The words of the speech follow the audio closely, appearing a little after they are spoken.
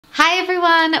Hi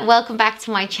everyone, welcome back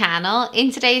to my channel. In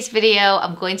today's video,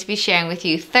 I'm going to be sharing with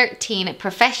you 13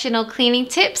 professional cleaning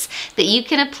tips that you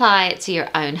can apply to your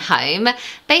own home.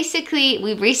 Basically,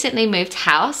 we recently moved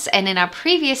house, and in our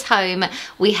previous home,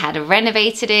 we had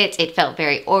renovated it. It felt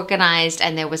very organized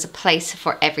and there was a place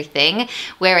for everything.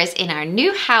 Whereas in our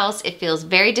new house, it feels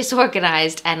very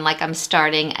disorganized and like I'm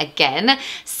starting again.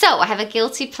 So I have a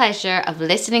guilty pleasure of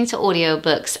listening to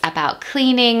audiobooks about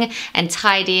cleaning and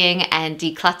tidying and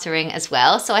decluttering as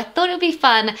well. So I thought it would be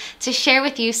fun to share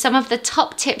with you some of the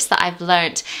top tips that I've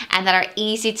learned and that are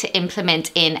easy to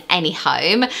implement in any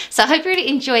home. So I hope you really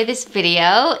enjoy this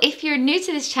video. If you're new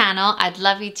to this channel, I'd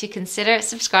love you to consider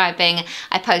subscribing.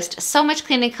 I post so much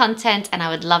cleaning content and I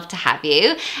would love to have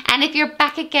you. And if you're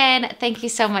back again, thank you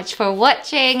so much for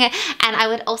watching. And I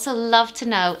would also love to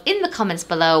know in the comments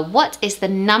below, what is the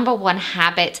 #1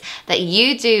 habit that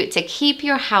you do to keep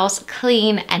your house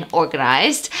clean and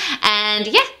organized? And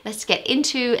yeah, let's get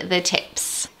into the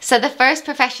tips. So the first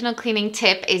professional cleaning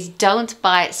tip is don't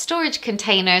buy storage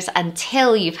containers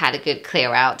until you've had a good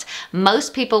clear out.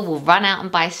 Most people will run out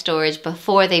and buy storage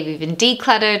before they've even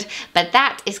decluttered, but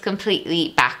that is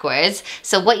completely backwards.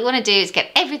 So what you want to do is get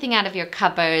everything out of your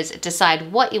cupboards,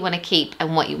 decide what you want to keep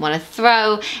and what you want to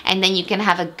throw, and then you can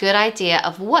have a good idea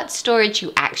of what storage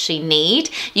you actually need.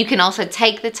 You can also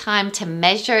take the time to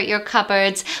measure your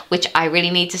cupboards, which I really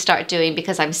need to start doing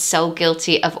because I'm so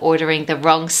guilty of ordering the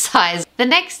wrong size. The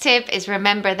next tip is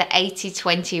remember the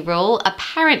 80-20 rule.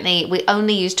 Apparently, we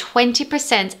only use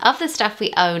 20% of the stuff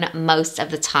we own most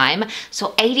of the time.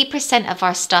 So 80% of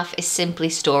our stuff is simply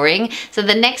storing. So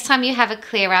the next time you have a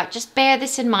clear out, just bear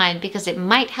this in mind because it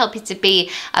might help you to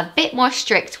be a bit more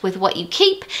strict with what you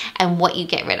keep and what you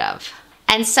get rid of.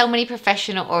 And so many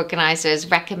professional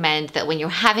organizers recommend that when you're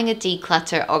having a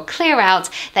declutter or clear out,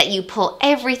 that you pull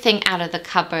everything out of the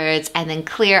cupboards and then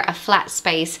clear a flat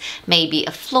space, maybe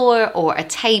a floor or a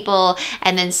table,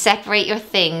 and then separate your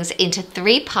things into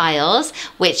 3 piles,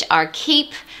 which are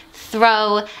keep,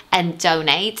 throw, and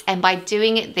donate. And by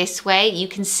doing it this way, you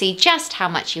can see just how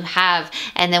much you have.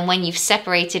 And then when you've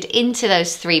separated into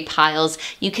those 3 piles,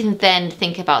 you can then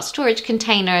think about storage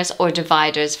containers or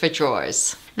dividers for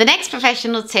drawers. The next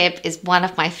professional tip is one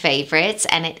of my favorites,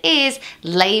 and it is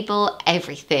label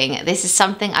everything. This is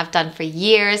something I've done for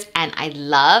years and I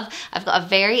love. I've got a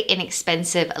very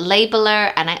inexpensive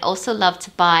labeler, and I also love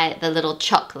to buy the little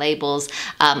chalk labels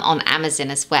on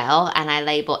Amazon as well. And I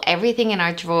label everything in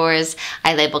our drawers.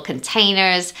 I label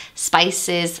containers,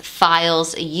 spices,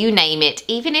 files, you name it.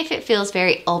 Even if it feels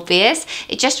very obvious,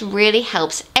 it just really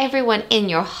helps everyone in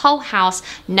your whole house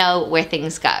know where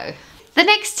things go. The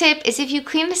next tip is if you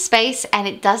clean a space and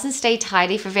it doesn't stay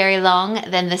tidy for very long,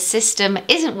 then the system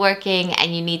isn't working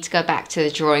and you need to go back to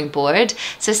the drawing board.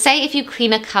 So say if you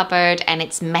clean a cupboard and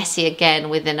it's messy again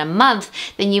within a month,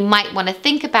 then you might want to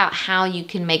think about how you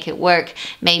can make it work.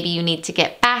 Maybe you need to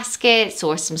get baskets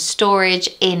or some storage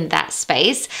in that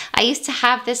space. I used to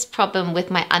have this problem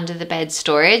with my under the bed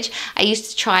storage. I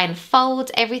used to try and fold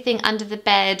everything under the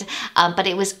bed, but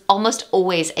it was almost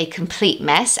always a complete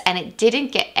mess and it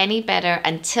didn't get any better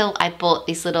until I bought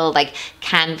these little like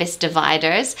canvas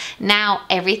dividers. Now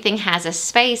everything has a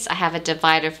space. I have a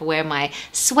divider for where my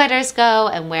sweaters go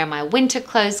and where my winter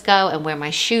clothes go and where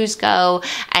my shoes go,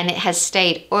 and it has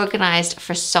stayed organized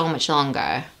for so much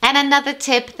longer. And another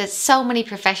tip that so many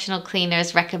professional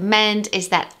cleaners recommend is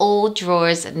that all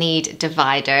drawers need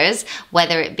dividers,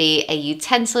 whether it be a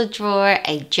utensil drawer,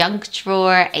 a junk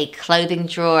drawer, a clothing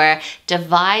drawer.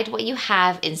 Divide what you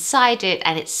have inside it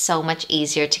and it's so much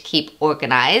easier to keep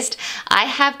organized. I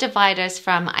have dividers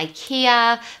from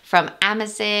IKEA, from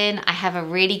Amazon. I have a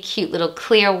really cute little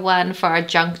clear one for our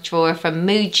junk drawer from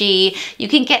Muji. You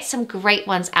can get some great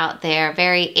ones out there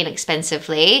very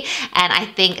inexpensively, and I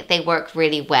think they work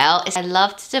really well. I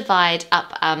love to divide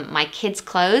up my kids'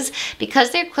 clothes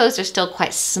because their clothes are still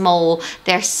quite small.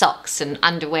 Their socks and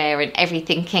underwear and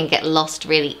everything can get lost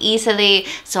really easily.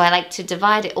 So I like to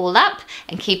divide it all up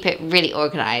and keep it really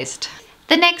organized.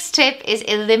 The next tip is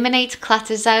eliminate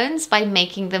clutter zones by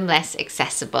making them less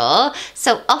accessible.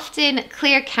 So often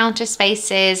clear counter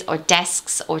spaces or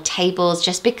desks or tables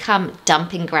just become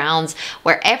dumping grounds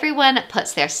where everyone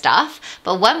puts their stuff.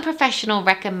 But one professional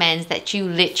recommends that you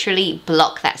literally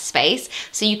block that space.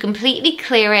 So you completely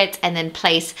clear it and then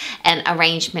place an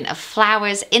arrangement of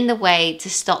flowers in the way to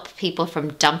stop people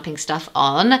from dumping stuff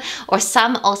on. Or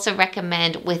some also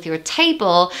recommend with your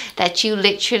table that you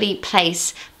literally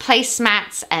place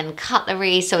placemats and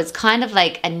cutlery, so it's kind of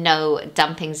like a no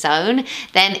dumping zone,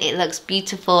 then it looks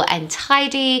beautiful and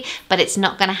tidy, but it's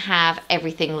not going to have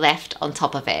everything left on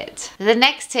top of it. The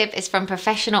next tip is from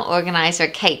professional organizer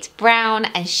Kate Brown,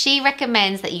 and she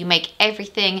recommends that you make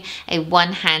everything a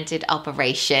one-handed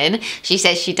operation. She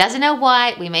says she doesn't know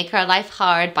why we make our life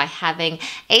hard by having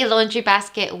a laundry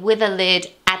basket with a lid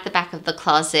at the back of the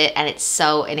closet, and it's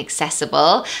so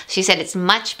inaccessible. She said it's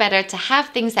much better to have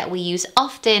things that we use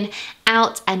often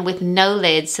out and with no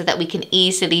lids so that we can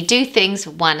easily do things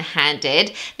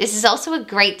one-handed. This is also a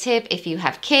great tip if you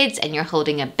have kids and you're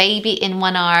holding a baby in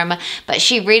one arm, but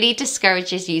she really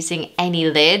discourages using any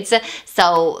lids.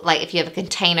 So like if you have a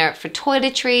container for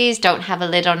toiletries, don't have a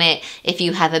lid on it. If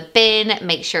you have a bin,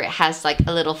 make sure it has like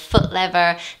a little foot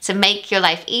lever to make your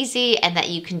life easy and that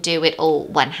you can do it all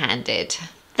one-handed.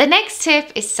 The next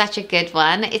tip is such a good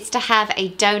one. It's to have a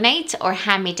donate or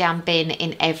hand-me-down bin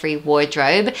in every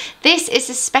wardrobe. This is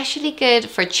especially good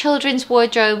for children's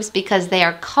wardrobes because they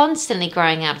are constantly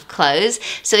growing out of clothes.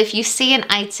 So if you see an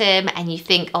item and you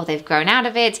think, oh, they've grown out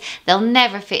of it, they'll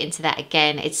never fit into that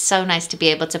again. It's so nice to be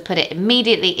able to put it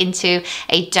immediately into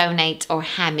a donate or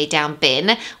hand-me-down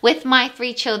bin. With my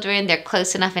 3 children, they're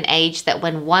close enough in age that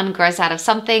when one grows out of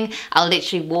something, I'll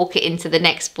literally walk it into the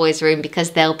next boy's room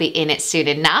because they'll be in it soon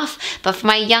enough. But for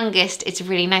my youngest, it's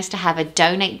really nice to have a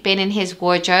donate bin in his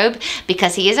wardrobe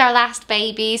because he is our last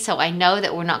baby, so I know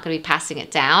that we're not going to be passing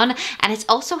it down. And it's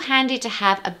also handy to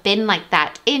have a bin like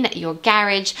that in your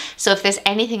garage, so if there's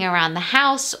anything around the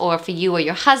house or for you or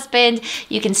your husband,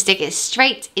 you can stick it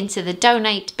straight into the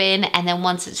donate bin, and then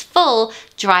once it's full,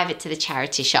 drive it to the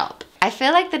charity shop. I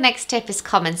feel like the next tip is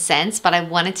common sense, but I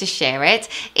wanted to share it.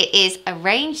 It is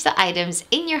arrange the items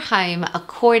in your home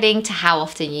according to how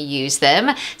often you use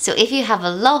them. So if you have a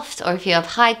loft or if you have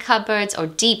high cupboards or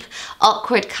deep,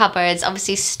 awkward cupboards,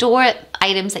 obviously store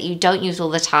items that you don't use all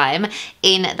the time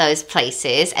in those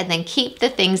places, and then keep the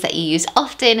things that you use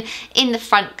often in the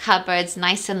front cupboards,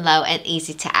 nice and low and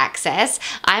easy to access.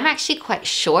 I'm actually quite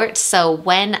short, so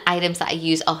when items that I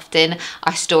use often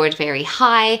are stored very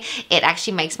high, it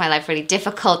actually makes my life really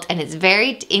difficult and it's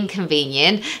very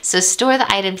inconvenient. So store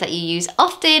the items that you use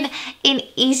often in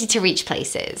easy to reach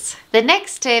places. The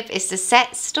next tip is to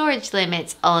set storage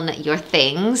limits on your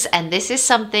things, and this is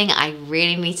something I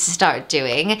really need to start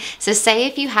doing. So say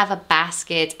if you have a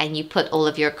basket and you put all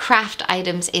of your craft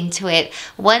items into it,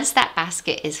 once that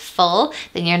basket is full,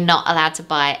 then you're not allowed to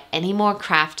buy any more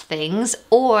craft things,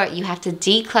 or you have to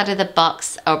declutter the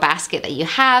box or basket that you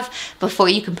have before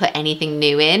you can put anything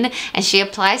new in. And she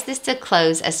applies this to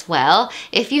clothes as well.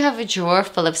 If you have a drawer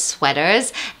full of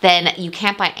sweaters, then you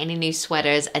can't buy any new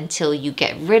sweaters until you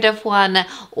get rid of one.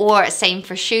 Or same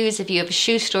for shoes. If you have a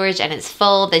shoe storage and it's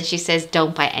full, then she says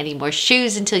don't buy any more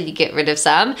shoes until you get rid of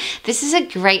some. This is a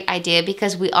great idea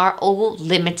because we are all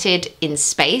limited in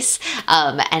space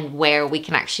and where we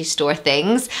can actually store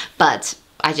things, but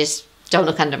I just don't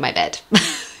look under my bed.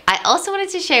 I also wanted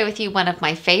to share with you one of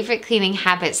my favorite cleaning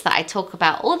habits that I talk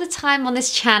about all the time on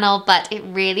this channel, but it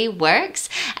really works,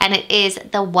 and it is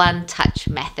the one-touch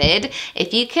method.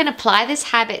 If you can apply this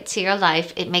habit to your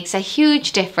life, it makes a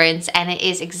huge difference, and it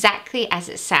is exactly as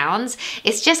it sounds.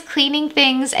 It's just cleaning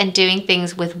things and doing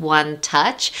things with one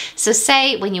touch. So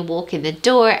say when you walk in the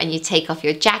door and you take off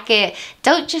your jacket,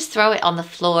 don't just throw it on the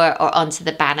floor or onto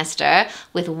the banister.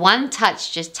 With one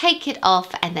touch, just take it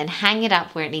off and then hang it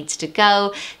up where it needs to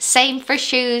go. Same for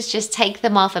shoes, just take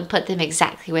them off and put them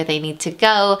exactly where they need to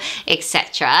go,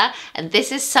 etc. And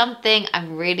this is something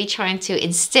I'm really trying to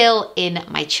instill in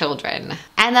my children.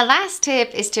 And the last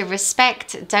tip is to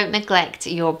respect, don't neglect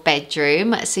your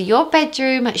bedroom. So your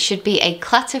bedroom should be a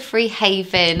clutter-free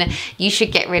haven. You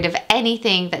should get rid of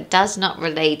anything that does not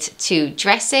relate to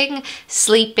dressing,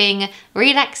 sleeping,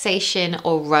 relaxation,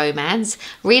 or romance.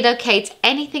 Relocate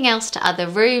anything else to other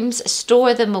rooms,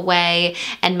 store them away,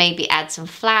 and maybe add some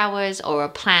flowers or a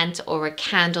plant or a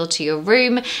candle to your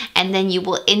room, and then you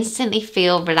will instantly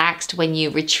feel relaxed when you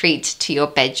retreat to your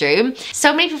bedroom.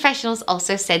 So many professionals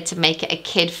also said to make it a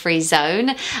kid-free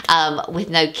zone with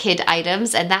no kid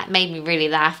items, and that made me really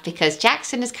laugh because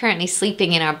Jackson is currently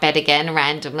sleeping in our bed again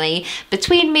randomly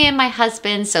between me and my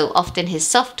husband, so often his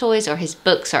soft toys or his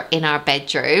books are in our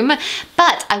bedroom.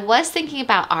 But I was thinking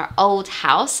about our old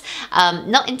house,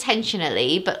 not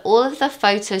intentionally, but all of the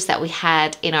photos that we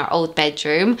had in our old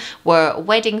bedroom were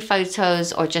wedding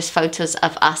photos or just photos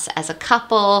of us as a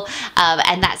couple,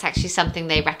 and that's actually something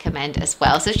they recommend as well.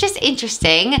 well. So it's just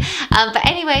interesting. But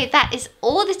anyway, that is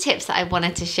all the tips that I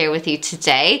wanted to share with you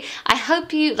today. I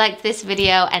hope you liked this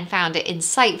video and found it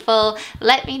insightful.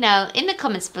 Let me know in the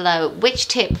comments below which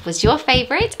tip was your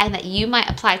favorite and that you might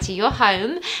apply to your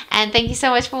home. And thank you so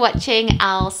much for watching.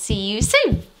 I'll see you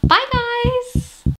soon. Bye guys.